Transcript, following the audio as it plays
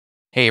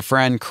Hey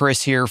friend,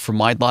 Chris here from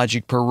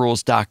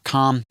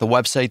LogicProRules.com, the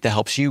website that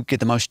helps you get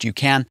the most you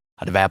can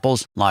out of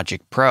Apple's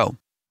Logic Pro.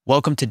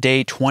 Welcome to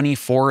day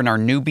 24 in our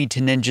Newbie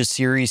to Ninja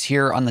series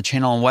here on the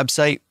channel and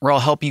website, where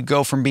I'll help you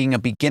go from being a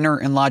beginner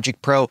in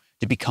Logic Pro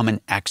to become an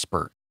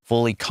expert,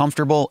 fully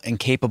comfortable and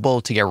capable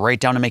to get right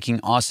down to making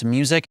awesome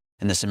music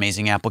in this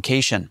amazing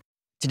application.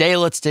 Today,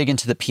 let's dig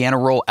into the piano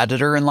roll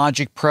editor in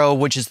Logic Pro,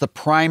 which is the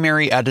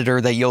primary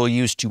editor that you'll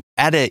use to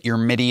edit your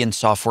MIDI and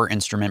software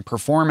instrument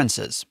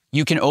performances.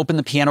 You can open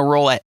the piano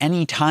roll at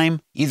any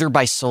time, either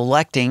by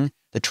selecting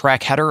the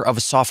track header of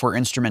a software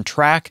instrument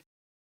track,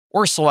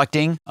 or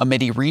selecting a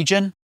MIDI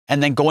region,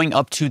 and then going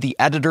up to the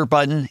editor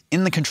button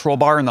in the control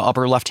bar in the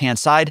upper left-hand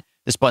side.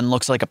 This button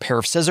looks like a pair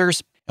of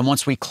scissors, and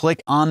once we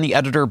click on the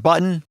editor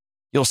button,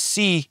 you'll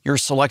see your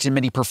selected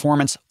MIDI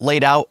performance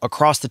laid out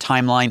across the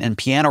timeline and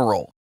piano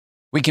roll.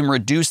 We can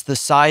reduce the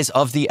size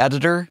of the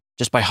editor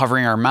just by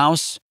hovering our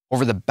mouse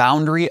over the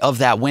boundary of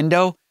that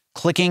window,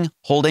 clicking,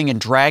 holding, and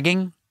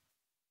dragging.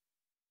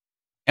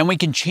 And we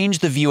can change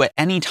the view at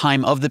any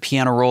time of the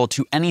piano roll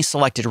to any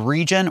selected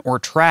region or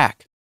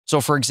track.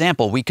 So for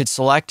example, we could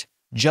select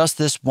just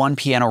this one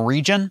piano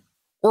region,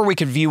 or we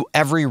could view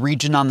every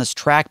region on this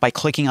track by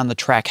clicking on the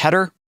track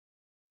header.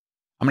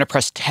 I'm going to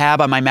press Tab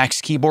on my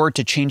Mac's keyboard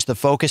to change the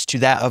focus to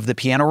that of the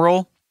piano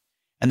roll,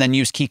 and then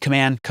use key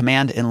Command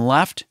and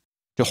left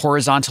to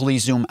horizontally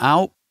zoom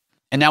out.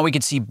 And now we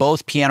can see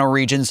both piano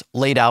regions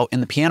laid out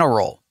in the piano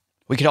roll.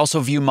 We could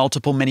also view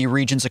multiple MIDI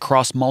regions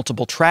across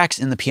multiple tracks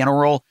in the piano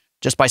roll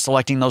just by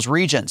selecting those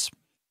regions.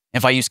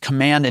 If I use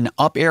Command and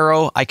up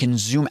arrow, I can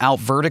zoom out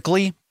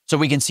vertically so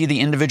we can see the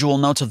individual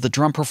notes of the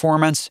drum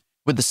performance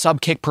with the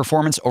sub-kick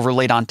performance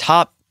overlaid on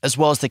top, as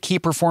well as the key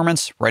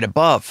performance right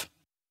above.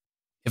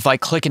 If I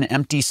click an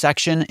empty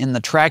section in the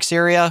tracks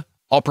area,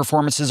 all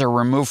performances are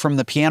removed from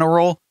the piano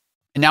roll.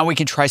 And now we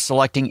can try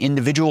selecting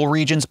individual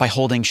regions by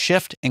holding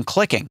Shift and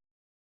clicking.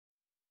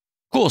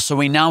 Cool, so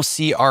we now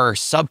see our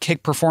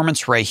sub-kick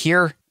performance right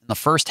here in the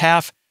first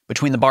half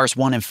between the bars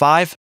 1 and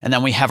 5, and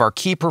then we have our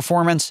key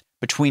performance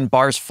between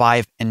bars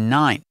 5 and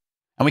 9.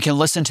 And we can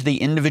listen to the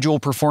individual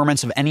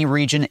performance of any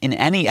region in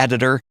any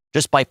editor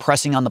just by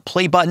pressing on the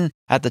play button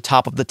at the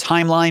top of the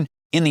timeline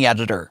in the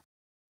editor.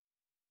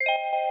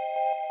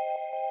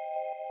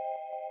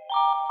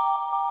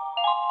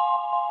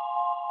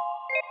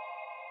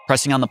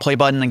 Pressing on the play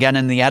button again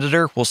in the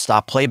editor will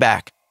stop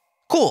playback.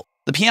 Cool.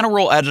 The piano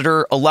roll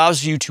editor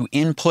allows you to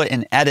input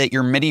and edit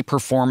your MIDI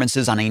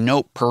performances on a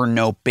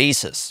note-per-note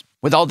basis.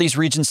 With all these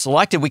regions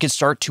selected, we can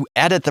start to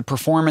edit the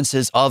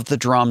performances of the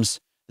drums,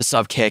 the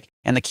sub-kick,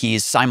 and the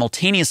keys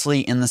simultaneously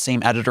in the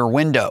same editor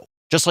window.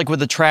 Just like with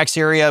the tracks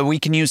area, we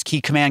can use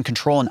key Command,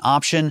 Control, and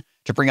Option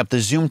to bring up the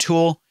zoom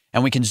tool,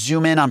 and we can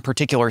zoom in on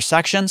particular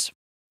sections.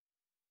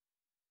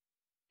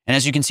 And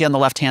as you can see on the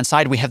left-hand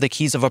side, we have the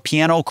keys of a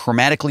piano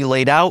chromatically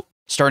laid out,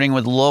 starting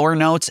with lower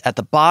notes at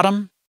the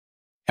bottom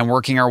and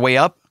working our way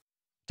up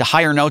to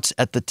higher notes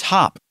at the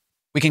top.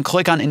 We can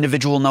click on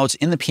individual notes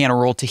in the piano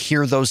roll to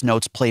hear those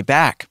notes play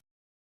back.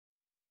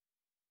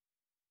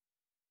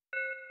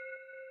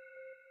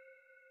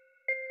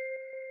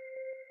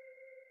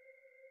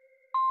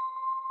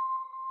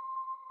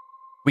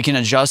 We can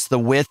adjust the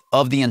width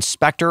of the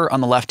inspector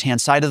on the left-hand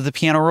side of the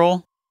piano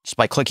roll just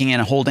by clicking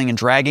and holding and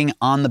dragging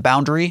on the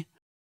boundary.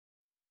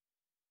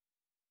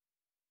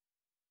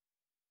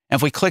 And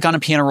if we click on a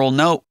piano roll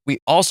note, we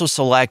also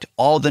select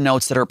all the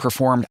notes that are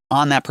performed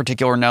on that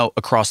particular note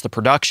across the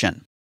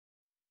production.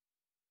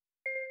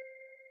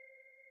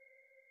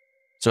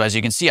 So as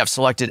you can see, I've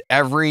selected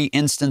every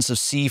instance of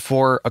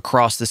C4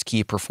 across this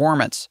key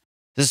performance.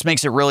 This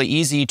makes it really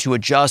easy to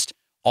adjust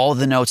all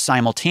the notes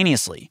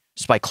simultaneously,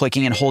 just by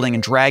clicking and holding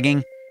and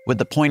dragging with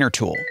the pointer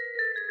tool.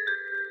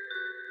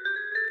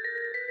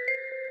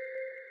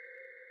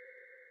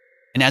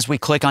 And as we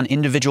click on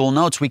individual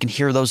notes, we can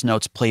hear those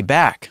notes play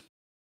back.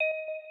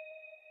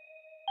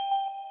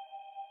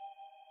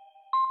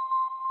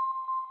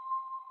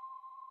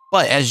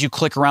 But as you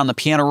click around the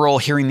piano roll,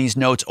 hearing these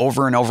notes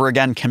over and over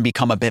again can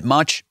become a bit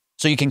much.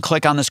 So you can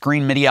click on this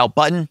green MIDI out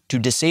button to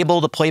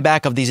disable the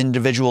playback of these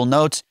individual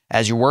notes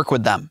as you work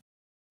with them.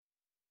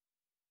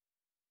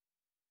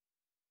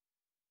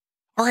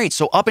 All right,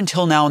 so up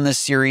until now in this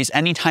series,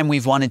 anytime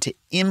we've wanted to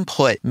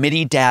input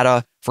MIDI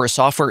data for a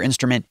software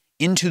instrument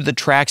into the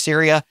tracks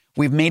area,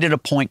 we've made it a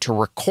point to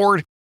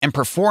record and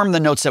perform the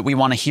notes that we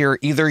want to hear,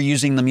 either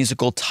using the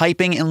musical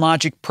typing in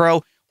Logic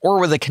Pro or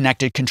with a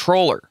connected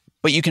controller.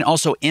 But you can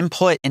also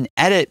input and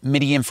edit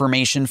MIDI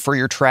information for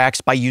your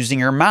tracks by using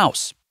your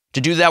mouse.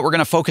 To do that, we're going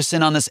to focus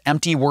in on this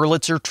empty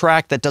Wurlitzer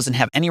track that doesn't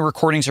have any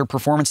recordings or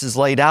performances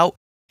laid out.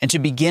 And to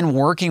begin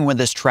working with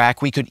this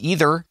track, we could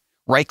either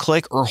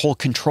right-click or hold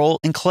Control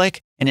and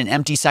click in an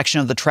empty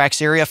section of the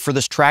tracks area for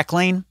this track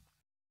lane.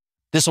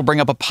 This will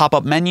bring up a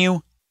pop-up menu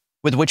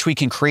with which we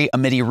can create a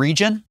MIDI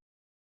region.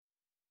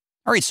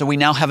 All right, so we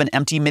now have an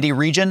empty MIDI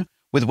region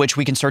with which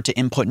we can start to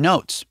input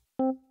notes.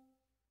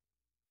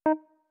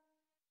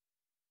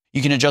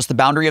 You can adjust the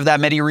boundary of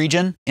that MIDI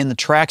region in the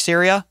tracks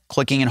area,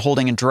 clicking and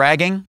holding and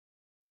dragging.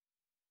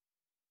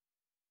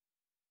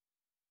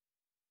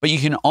 but you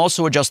can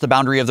also adjust the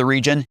boundary of the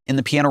region in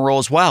the piano roll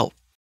as well.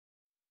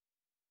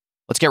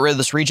 Let's get rid of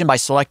this region by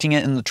selecting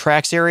it in the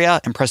tracks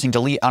area and pressing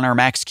delete on our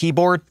Mac's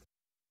keyboard.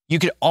 You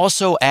could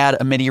also add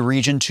a MIDI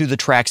region to the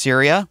tracks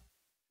area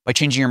by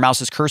changing your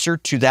mouse's cursor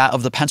to that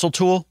of the pencil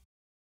tool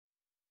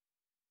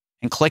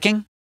and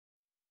clicking.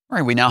 All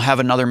right, we now have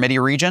another MIDI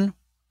region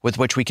with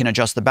which we can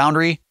adjust the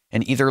boundary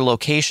in either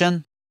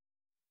location.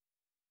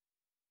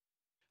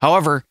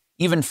 However,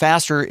 even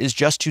faster is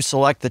just to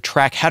select the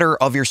track header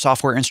of your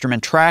software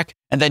instrument track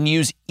and then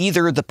use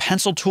either the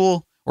pencil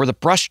tool or the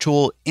brush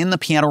tool in the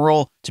piano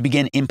roll to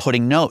begin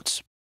inputting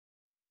notes.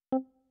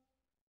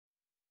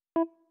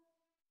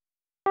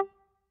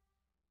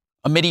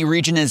 A MIDI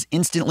region is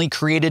instantly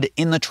created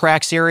in the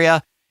tracks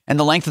area, and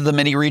the length of the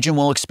MIDI region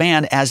will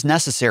expand as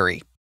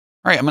necessary.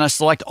 All right, I'm going to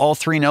select all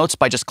 3 notes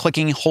by just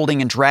clicking, holding,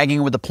 and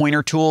dragging with the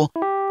pointer tool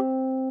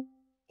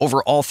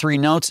over all 3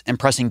 notes and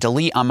pressing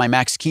delete on my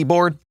Mac's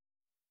keyboard.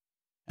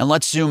 And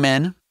let's zoom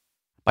in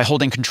by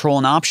holding Control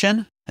and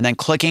Option, and then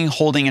clicking,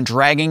 holding, and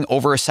dragging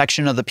over a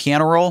section of the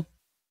piano roll.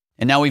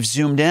 And now we've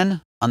zoomed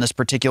in on this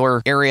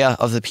particular area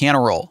of the piano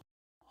roll.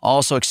 I'll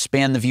also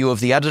expand the view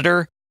of the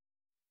editor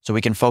so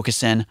we can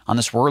focus in on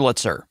this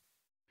Wurlitzer.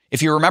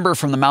 If you remember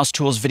from the mouse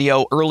tools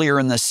video earlier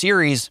in this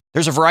series,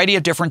 there's a variety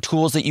of different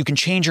tools that you can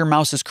change your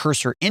mouse's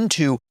cursor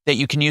into that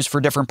you can use for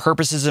different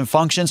purposes and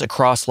functions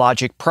across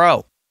Logic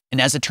Pro.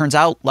 And as it turns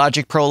out,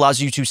 Logic Pro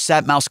allows you to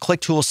set mouse click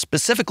tools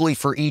specifically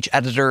for each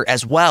editor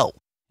as well.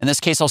 In this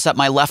case, I'll set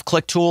my left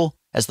click tool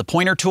as the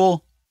pointer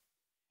tool,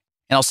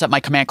 and I'll set my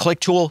command click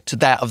tool to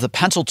that of the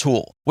pencil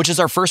tool, which is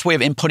our first way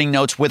of inputting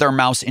notes with our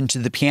mouse into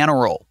the piano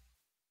roll.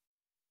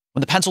 When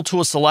the pencil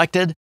tool is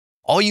selected,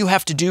 all you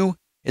have to do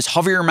is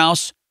hover your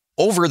mouse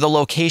over the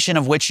location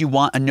of which you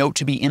want a note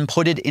to be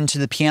inputted into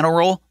the piano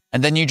roll,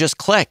 and then you just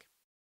click.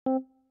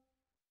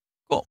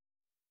 Cool.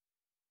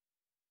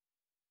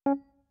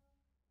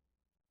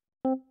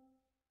 All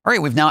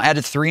right, we've now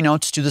added 3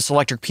 notes to this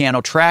electric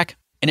piano track,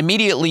 and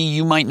immediately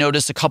you might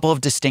notice a couple of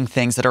distinct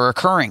things that are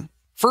occurring.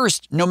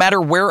 First, no matter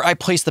where I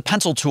place the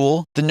pencil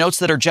tool, the notes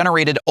that are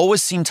generated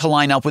always seem to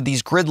line up with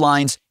these grid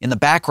lines in the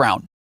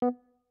background.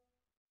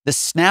 The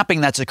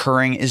snapping that's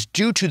occurring is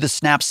due to the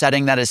snap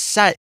setting that is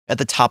set at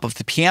the top of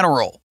the piano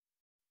roll.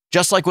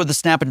 Just like with the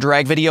snap and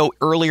drag video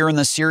earlier in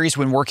the series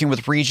when working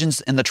with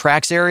regions in the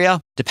tracks area,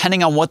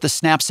 depending on what the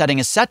snap setting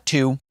is set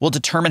to, will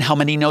determine how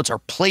many notes are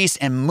placed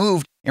and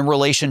moved in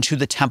relation to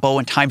the tempo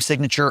and time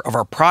signature of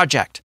our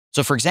project.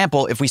 So for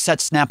example, if we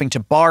set snapping to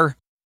bar,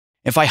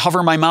 if I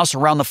hover my mouse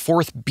around the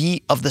 4th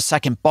beat of the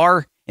 2nd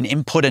bar and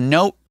input a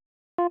note,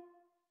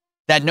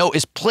 that note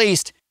is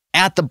placed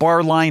at the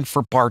bar line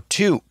for bar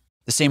 2.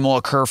 The same will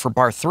occur for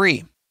bar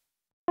 3.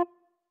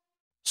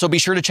 So be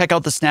sure to check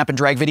out the snap and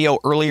drag video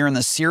earlier in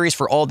the series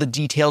for all the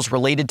details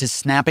related to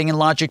snapping in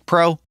Logic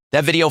Pro.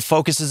 That video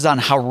focuses on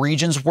how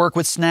regions work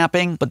with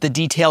snapping, but the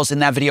details in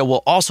that video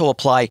will also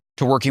apply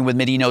to working with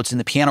MIDI notes in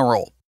the piano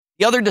roll.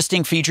 The other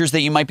distinct features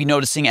that you might be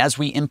noticing as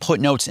we input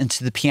notes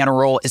into the piano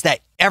roll is that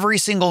every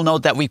single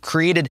note that we've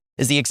created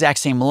is the exact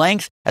same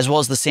length as well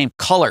as the same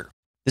color.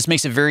 This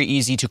makes it very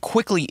easy to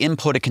quickly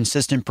input a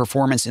consistent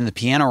performance in the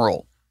piano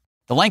roll.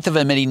 The length of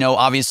a MIDI note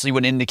obviously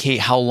would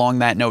indicate how long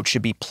that note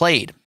should be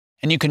played.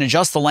 And you can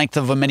adjust the length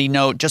of a MIDI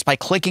note just by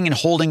clicking and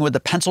holding with the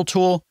pencil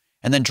tool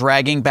and then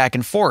dragging back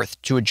and forth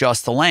to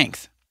adjust the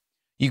length.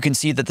 You can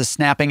see that the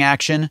snapping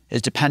action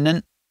is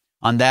dependent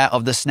on that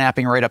of the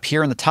snapping right up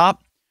here in the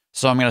top.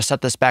 So I'm going to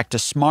set this back to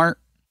smart.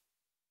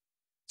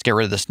 Let's get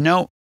rid of this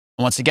note.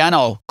 Once again,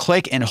 I'll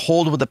click and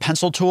hold with the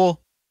pencil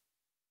tool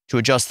to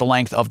adjust the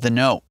length of the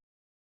note.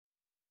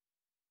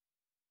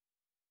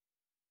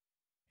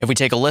 If we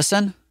take a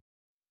listen,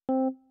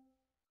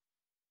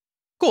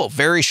 cool,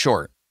 very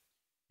short.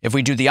 If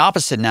we do the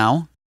opposite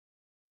now,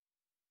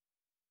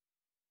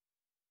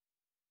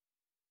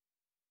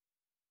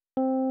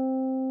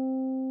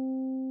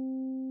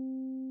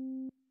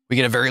 we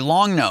get a very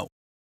long note.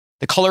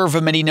 The color of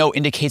a MIDI note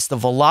indicates the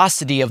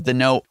velocity of the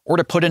note, or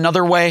to put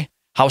another way,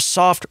 how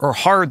soft or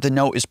hard the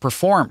note is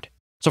performed.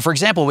 So for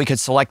example, we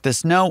could select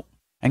this note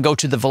and go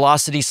to the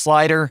velocity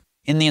slider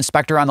in the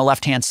inspector on the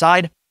left-hand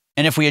side.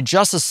 And if we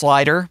adjust the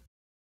slider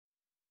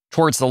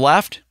towards the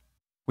left,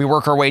 we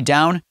work our way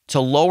down to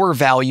lower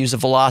values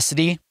of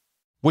velocity,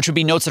 which would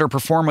be notes that are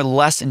performed with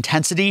less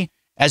intensity,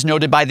 as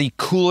noted by the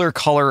cooler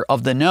color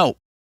of the note.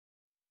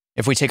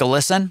 If we take a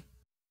listen,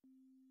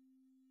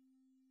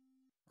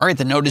 all right,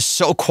 the note is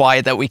so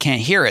quiet that we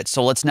can't hear it.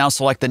 So let's now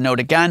select the note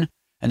again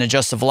and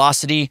adjust the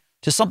velocity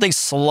to something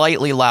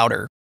slightly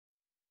louder.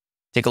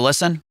 Take a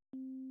listen. All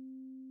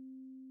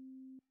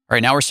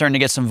right, now we're starting to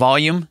get some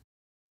volume.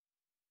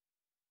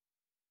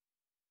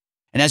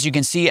 And as you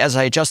can see, as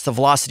I adjust the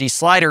velocity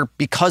slider,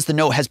 because the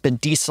note has been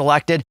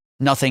deselected,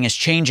 nothing is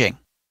changing.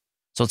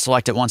 So let's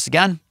select it once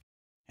again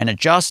and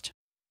adjust.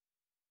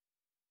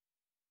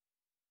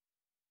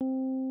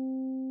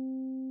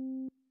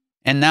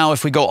 And now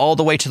if we go all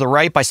the way to the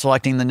right by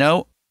selecting the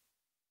note,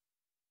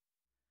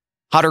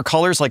 hotter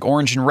colors like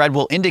orange and red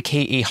will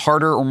indicate a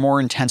harder or more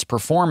intense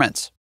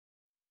performance.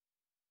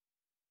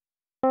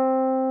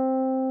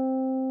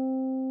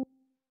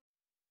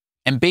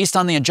 based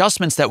on the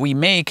adjustments that we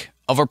make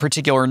of a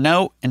particular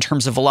note in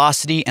terms of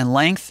velocity and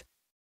length,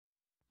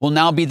 will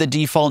now be the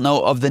default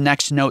note of the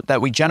next note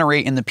that we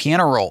generate in the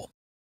piano roll.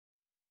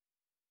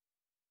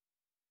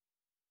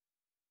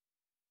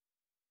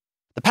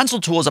 The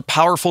pencil tool is a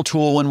powerful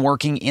tool when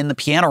working in the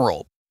piano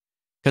roll,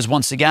 because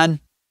once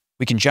again,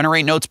 we can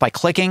generate notes by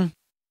clicking.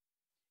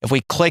 If we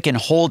click and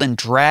hold and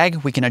drag,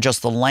 we can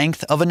adjust the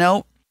length of a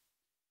note.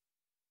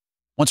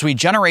 Once we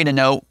generate a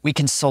note, we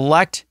can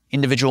select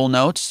individual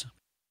notes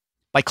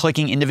by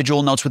clicking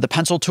individual notes with the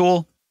pencil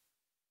tool,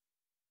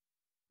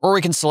 or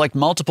we can select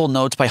multiple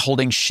notes by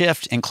holding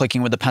Shift and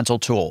clicking with the pencil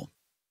tool.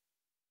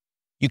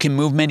 You can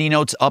move MIDI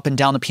notes up and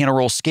down the piano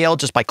roll scale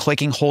just by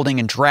clicking, holding,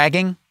 and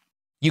dragging.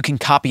 You can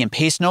copy and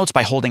paste notes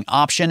by holding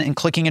Option and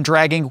clicking and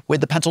dragging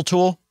with the pencil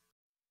tool.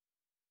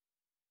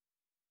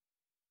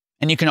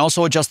 And you can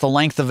also adjust the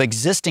length of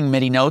existing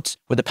MIDI notes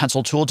with the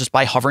pencil tool just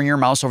by hovering your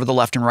mouse over the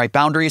left and right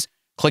boundaries,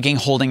 clicking,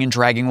 holding, and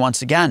dragging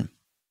once again.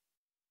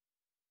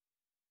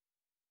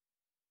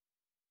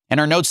 And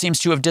our note seems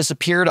to have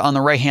disappeared on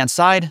the right-hand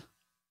side.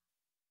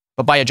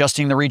 But by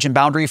adjusting the region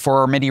boundary for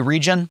our MIDI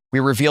region, we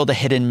revealed a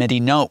hidden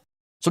MIDI note.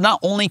 So not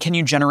only can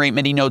you generate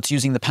MIDI notes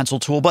using the pencil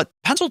tool, but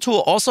pencil tool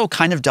also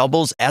kind of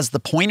doubles as the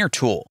pointer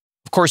tool.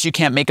 Of course, you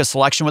can't make a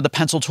selection with the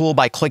pencil tool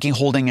by clicking,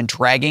 holding, and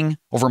dragging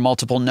over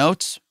multiple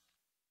notes,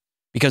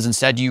 because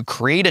instead you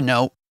create a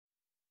note.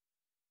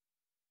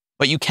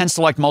 But you can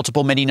select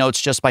multiple MIDI notes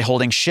just by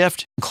holding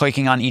Shift and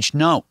clicking on each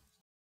note.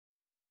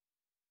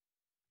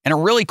 And a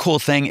really cool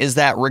thing is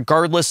that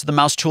regardless of the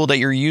mouse tool that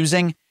you're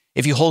using,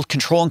 if you hold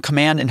Control and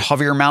Command and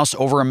hover your mouse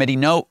over a MIDI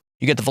note,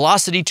 you get the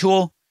velocity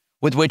tool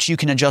with which you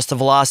can adjust the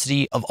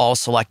velocity of all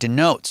selected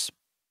notes.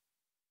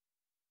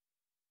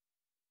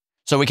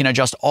 So we can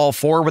adjust all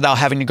four without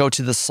having to go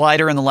to the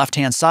slider in the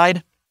left-hand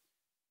side,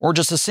 or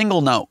just a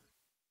single note.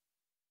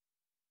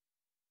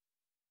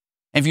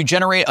 And if you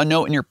generate a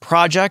note in your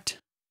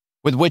project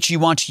with which you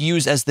want to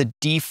use as the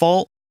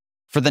default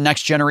for the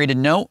next generated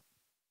note,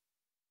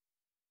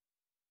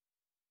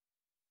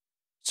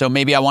 so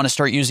maybe I want to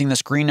start using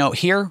this green note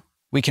here.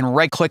 We can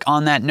right-click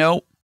on that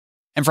note,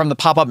 and from the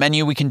pop-up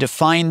menu, we can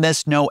define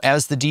this note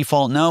as the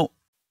default note,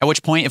 at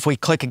which point, if we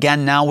click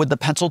again now with the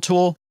pencil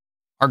tool,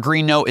 our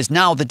green note is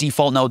now the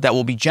default note that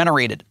will be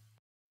generated.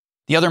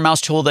 The other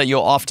mouse tool that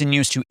you'll often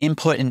use to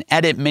input and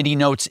edit MIDI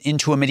notes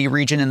into a MIDI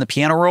region in the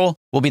piano roll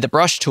will be the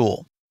brush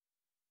tool.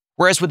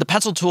 Whereas with the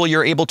pencil tool,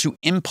 you're able to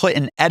input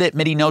and edit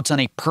MIDI notes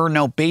on a per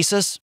note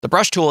basis, the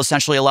brush tool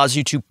essentially allows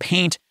you to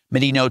paint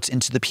MIDI notes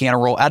into the piano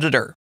roll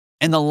editor.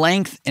 And the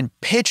length and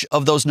pitch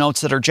of those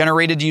notes that are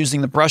generated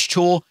using the brush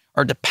tool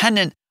are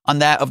dependent on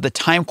that of the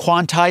time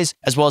quantize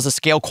as well as the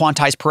scale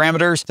quantize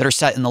parameters that are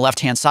set in the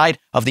left-hand side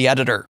of the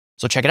editor.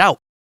 So check it out.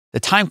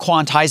 The time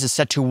quantize is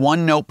set to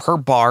 1 note per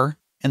bar,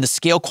 and the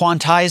scale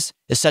quantize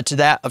is set to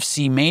that of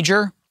C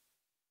major.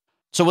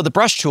 So with the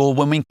brush tool,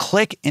 when we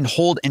click and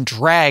hold and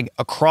drag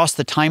across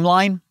the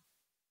timeline,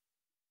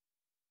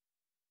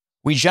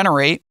 we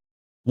generate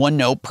 1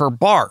 note per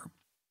bar.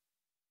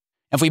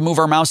 If we move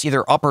our mouse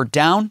either up or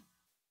down,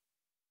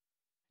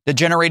 the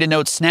generated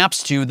note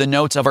snaps to the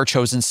notes of our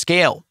chosen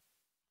scale.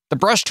 The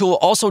brush tool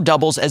also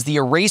doubles as the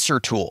eraser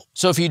tool.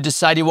 So if you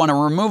decide you want to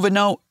remove a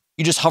note,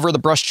 you just hover the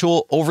brush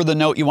tool over the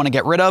note you want to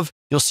get rid of.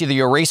 You'll see the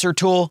eraser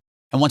tool.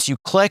 And once you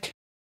click,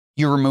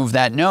 you remove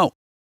that note.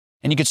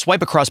 And you can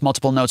swipe across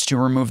multiple notes to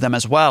remove them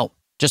as well,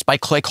 just by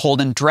click,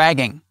 hold, and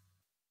dragging.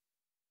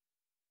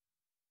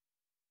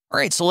 All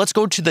right, so let's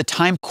go to the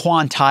time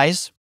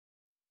quantize.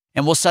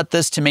 And we'll set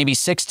this to maybe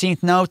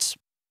 16th notes.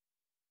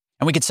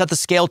 And we could set the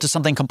scale to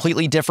something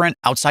completely different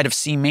outside of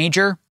C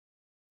major.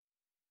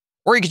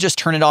 Or you could just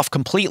turn it off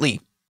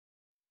completely.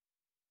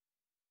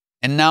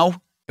 And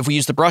now, if we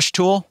use the brush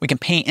tool, we can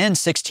paint in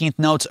 16th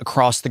notes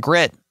across the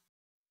grid.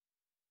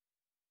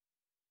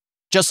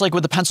 Just like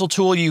with the pencil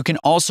tool, you can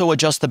also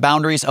adjust the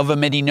boundaries of a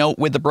MIDI note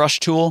with the brush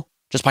tool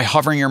just by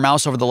hovering your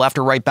mouse over the left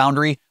or right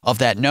boundary of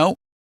that note.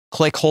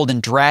 Click, hold,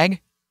 and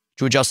drag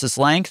to adjust this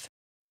length.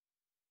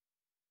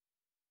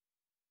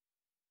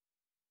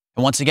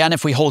 And once again,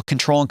 if we hold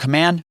Control and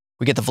Command,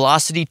 we get the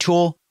velocity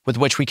tool with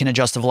which we can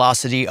adjust the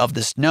velocity of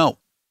this note.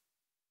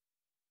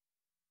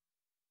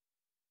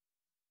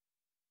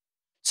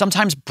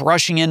 Sometimes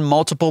brushing in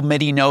multiple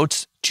MIDI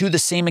notes to the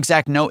same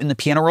exact note in the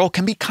piano roll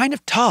can be kind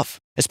of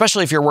tough,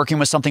 especially if you're working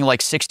with something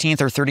like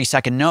 16th or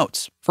 32nd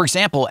notes. For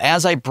example,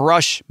 as I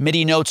brush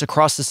MIDI notes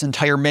across this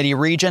entire MIDI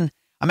region,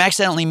 I'm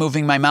accidentally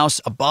moving my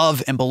mouse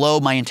above and below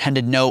my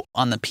intended note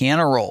on the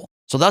piano roll.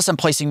 So thus I'm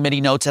placing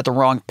MIDI notes at the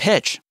wrong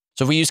pitch.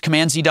 So if we use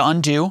Command Z to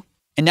undo,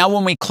 and now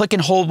when we click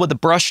and hold with the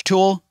brush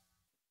tool,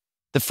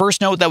 the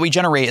first note that we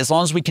generate, as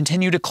long as we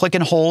continue to click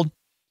and hold,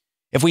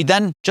 if we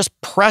then just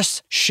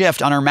press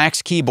Shift on our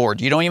Max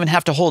keyboard, you don't even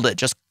have to hold it,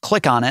 just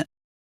click on it,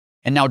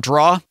 and now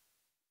draw,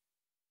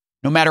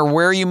 no matter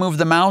where you move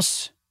the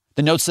mouse,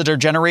 the notes that are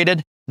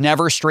generated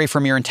never stray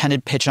from your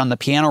intended pitch on the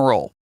piano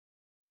roll.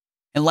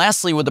 And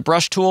lastly, with the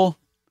brush tool,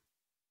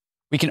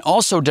 we can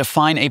also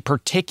define a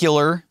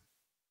particular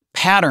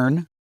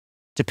pattern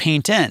to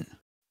paint in,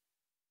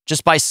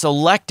 just by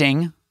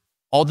selecting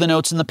all the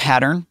notes in the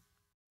pattern.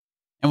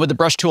 And with the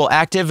brush tool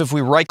active, if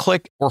we right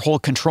click or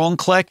hold Control and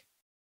click,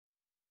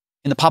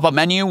 in the pop-up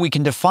menu, we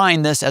can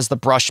define this as the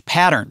brush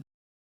pattern.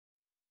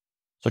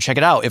 So check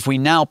it out. If we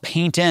now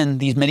paint in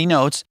these MIDI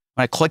notes,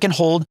 when I click and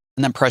hold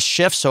and then press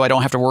Shift so I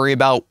don't have to worry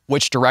about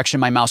which direction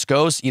my mouse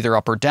goes, either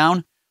up or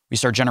down, we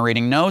start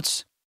generating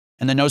notes.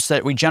 And the notes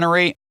that we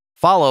generate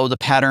follow the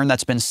pattern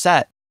that's been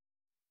set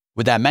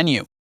with that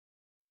menu.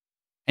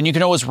 And you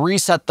can always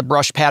reset the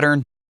brush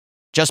pattern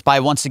just by,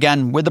 once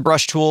again, with the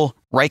brush tool,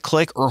 right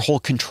click or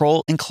hold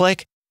Control and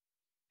click,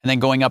 and then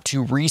going up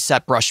to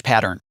Reset Brush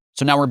Pattern.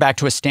 So now we're back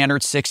to a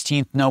standard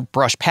 16th note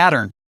brush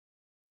pattern.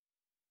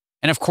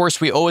 And of course,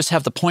 we always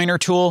have the pointer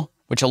tool,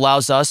 which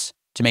allows us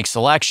to make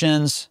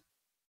selections,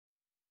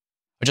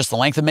 adjust the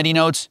length of MIDI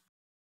notes,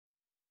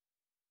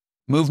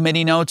 move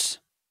MIDI notes,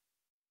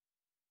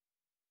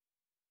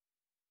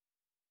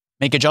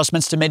 make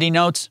adjustments to MIDI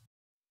notes.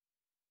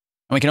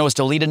 And we can always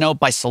delete a note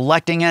by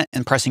selecting it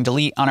and pressing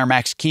delete on our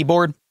Mac's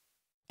keyboard.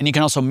 And you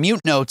can also mute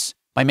notes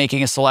by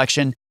making a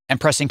selection and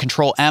pressing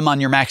Control M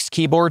on your Mac's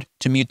keyboard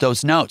to mute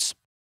those notes.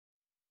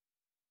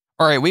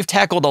 All right, we've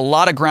tackled a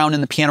lot of ground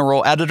in the piano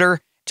roll editor.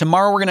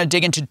 Tomorrow, we're going to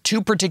dig into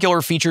two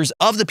particular features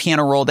of the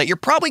piano roll that you're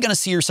probably going to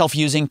see yourself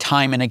using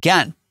time and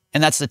again.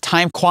 And that's the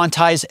time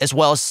quantize as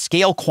well as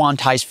scale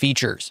quantize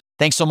features.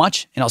 Thanks so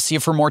much, and I'll see you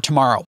for more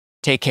tomorrow.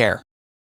 Take care.